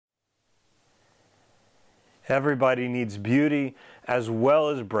Everybody needs beauty as well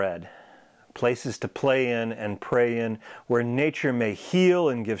as bread, places to play in and pray in, where nature may heal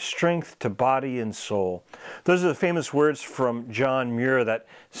and give strength to body and soul. Those are the famous words from John Muir, that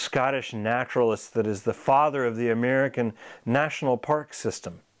Scottish naturalist that is the father of the American National Park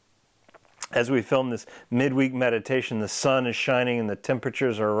System. As we film this midweek meditation, the sun is shining and the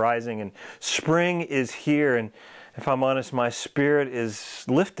temperatures are rising and spring is here, and if I'm honest, my spirit is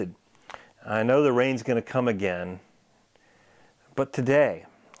lifted. I know the rain's going to come again, but today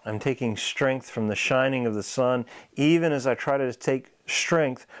I'm taking strength from the shining of the sun, even as I try to take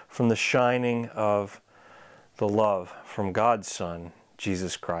strength from the shining of the love from God's Son,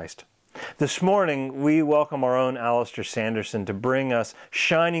 Jesus Christ. This morning, we welcome our own Alistair Sanderson to bring us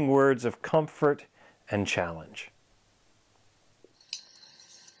shining words of comfort and challenge.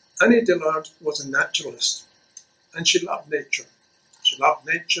 Annie Dillard was a naturalist, and she loved nature. She loved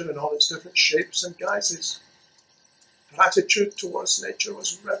nature in all its different shapes and guises. Her attitude towards nature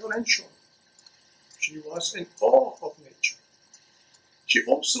was reverential. She was in awe of nature. She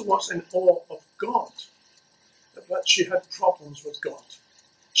also was in awe of God, but she had problems with God.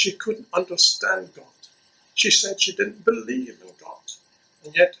 She couldn't understand God. She said she didn't believe in God.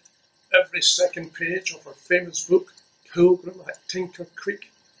 And yet, every second page of her famous book, Pilgrim at Tinker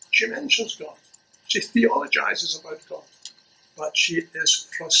Creek, she mentions God. She theologizes about God. But she is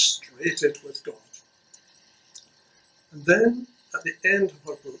frustrated with God. And then, at the end of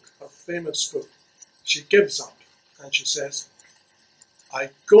her book, her famous book, she gives up and she says, I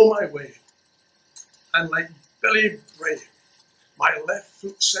go my way, and like Billy Bray, my left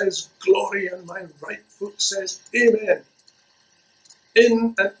foot says glory and my right foot says amen.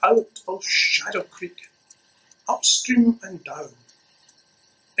 In and out of Shadow Creek, upstream and down,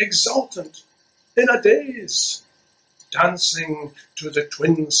 exultant in a daze, dancing to the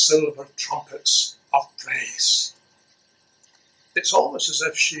twin silver trumpets of praise. It's almost as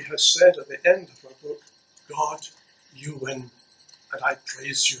if she has said at the end of her book, God, you win, and I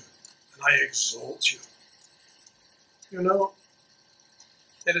praise you, and I exalt you. You know,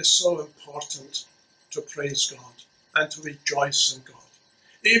 it is so important to praise God and to rejoice in God.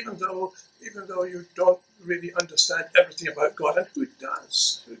 Even though you don't really understand everything about God, and who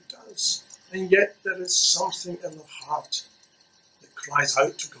does? And yet there is something in the heart that cries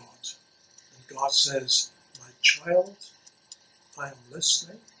out to God. And God says, my child, I am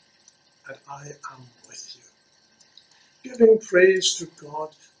listening and I am with you. Giving praise to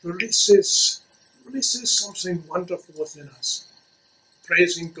God releases something wonderful within us.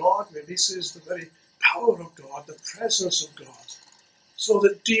 Praising God releases the very power of God, the presence of God, so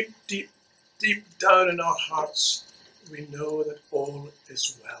that deep, deep, deep down in our hearts, we know that all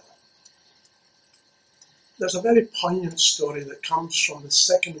is well. There's a very poignant story that comes from the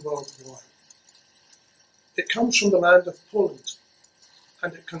Second World War. It comes from the land of Poland,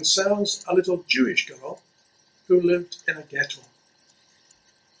 and it concerns a little Jewish girl who lived in a ghetto.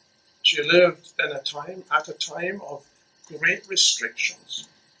 She lived at a time of great restrictions,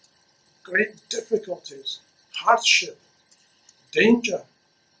 great difficulties, hardship, danger,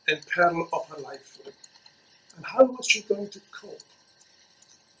 and peril of her life. And how was she going to cope?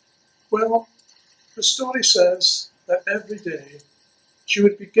 Well, the story says that every day she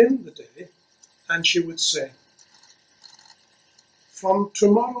would begin the day and she would say, from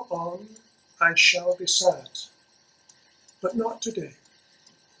tomorrow on I shall be sad, but not today.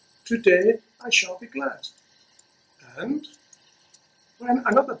 Today I shall be glad. And when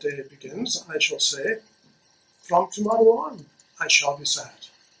another day begins, I shall say, from tomorrow on I shall be sad,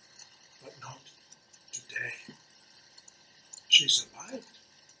 but not today. She survived,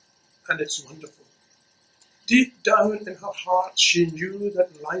 and it's wonderful. Deep down in her heart, she knew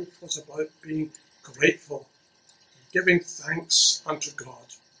that life was about being grateful, giving thanks unto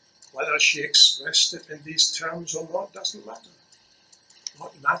God. Whether she expressed it in these terms or not doesn't matter.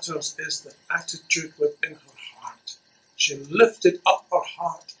 What matters is the attitude within her heart. She lifted up her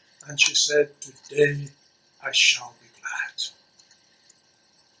heart and she said, today I shall be glad.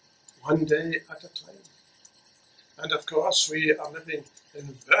 One day at a time. And of course, we are living in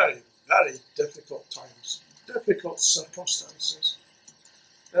very, very difficult times, difficult circumstances,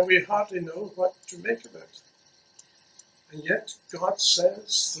 and we hardly know what to make of it. And yet, God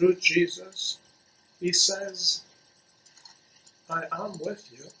says through Jesus, He says, I am with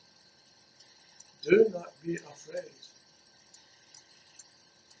you. Do not be afraid.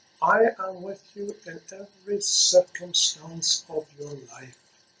 I am with you in every circumstance of your life.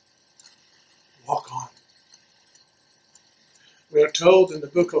 Walk on. We are told in the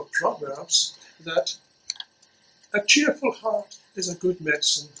book of Proverbs that a cheerful heart is a good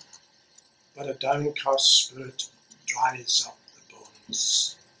medicine, but a downcast spirit dries up the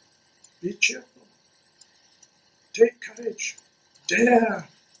bones. Be cheerful. Take courage. Dare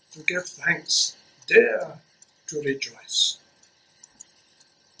to give thanks. Dare to rejoice.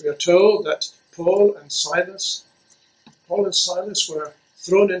 We are told that Paul and Silas were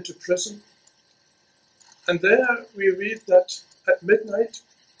thrown into prison. And there we read that at midnight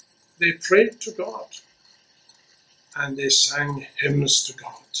they prayed to God and they sang hymns to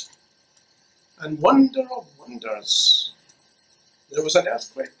God. And wonder of wonders, there was an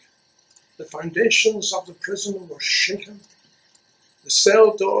earthquake. The foundations of the prison were shaken. The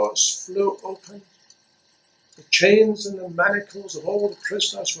cell doors flew open. The chains and the manacles of all the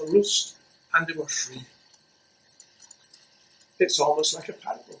prisoners were loosed and they were free. It's almost like a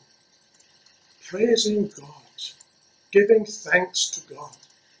parable. Praising God, giving thanks to God,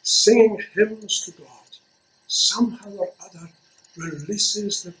 singing hymns to God, somehow or other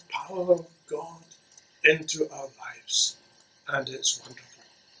releases the power of God into our lives. And it's wonderful.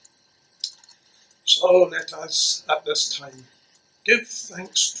 So let us at this time give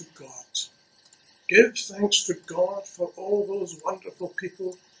thanks to God. Give thanks to God for all those wonderful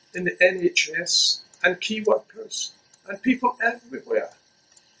people in the NHS and key workers and people everywhere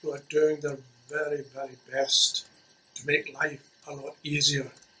who are doing their very, very best to make life a lot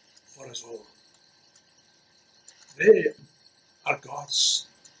easier for us all. They are God's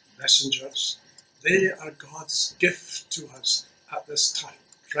messengers. They are God's gift to us at this time,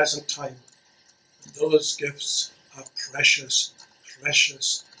 present time. And those gifts are precious,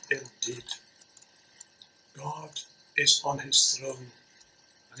 precious indeed. God is on his throne,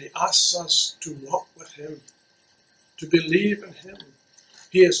 and he asks us to walk with him, to believe in him.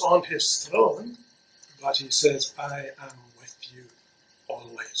 He is on his throne, but he says, I am with you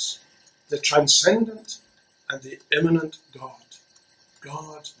always. The transcendent and the immanent God.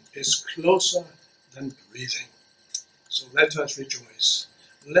 God is closer than breathing. So let us rejoice.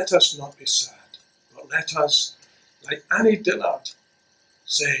 Let us not be sad, but let us, like Annie Dillard,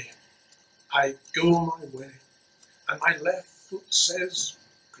 say, I go my way, and my left foot says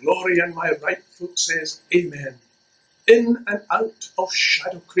glory, and my right foot says amen. In and out of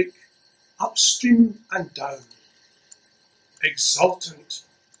Shadow Creek, upstream and down, exultant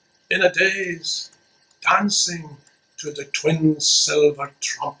in a daze, dancing to the twin silver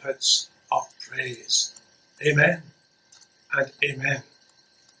trumpets of praise. Amen and amen.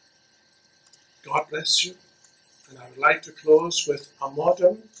 God bless you. And I would like to close with a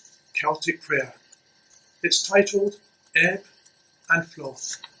modern Celtic prayer. It's titled Ebb and Flow.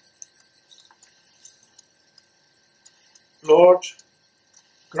 Lord,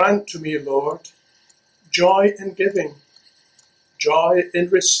 grant to me, Lord, joy in giving, joy in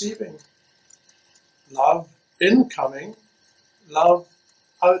receiving, love incoming, love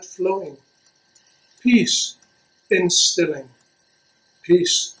outflowing, peace instilling,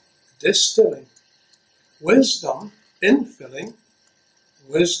 peace distilling, wisdom infilling,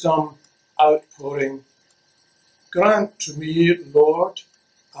 wisdom outpouring. Grant to me, Lord,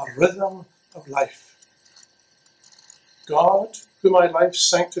 a rhythm of life. God, who my life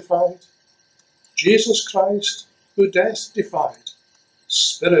sanctified, Jesus Christ, who death defied,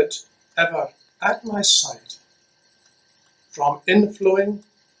 Spirit ever at my side, from inflowing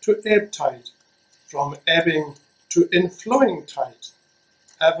to ebb tide, from ebbing to inflowing tide,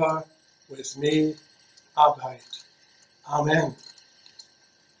 ever with me abide. Amen.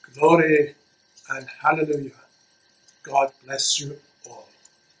 Glory and hallelujah. God bless you all.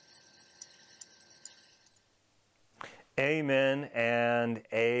 Amen and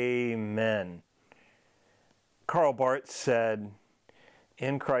amen. Karl Barth said,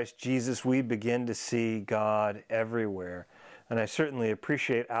 in Christ Jesus, we begin to see God everywhere. And I certainly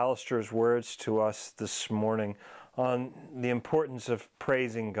appreciate Alistair's words to us this morning on the importance of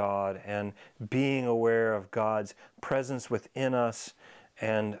praising God and being aware of God's presence within us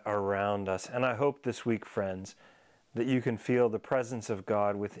and around us. And I hope this week, friends, that you can feel the presence of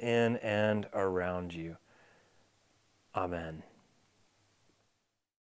God within and around you. Amen.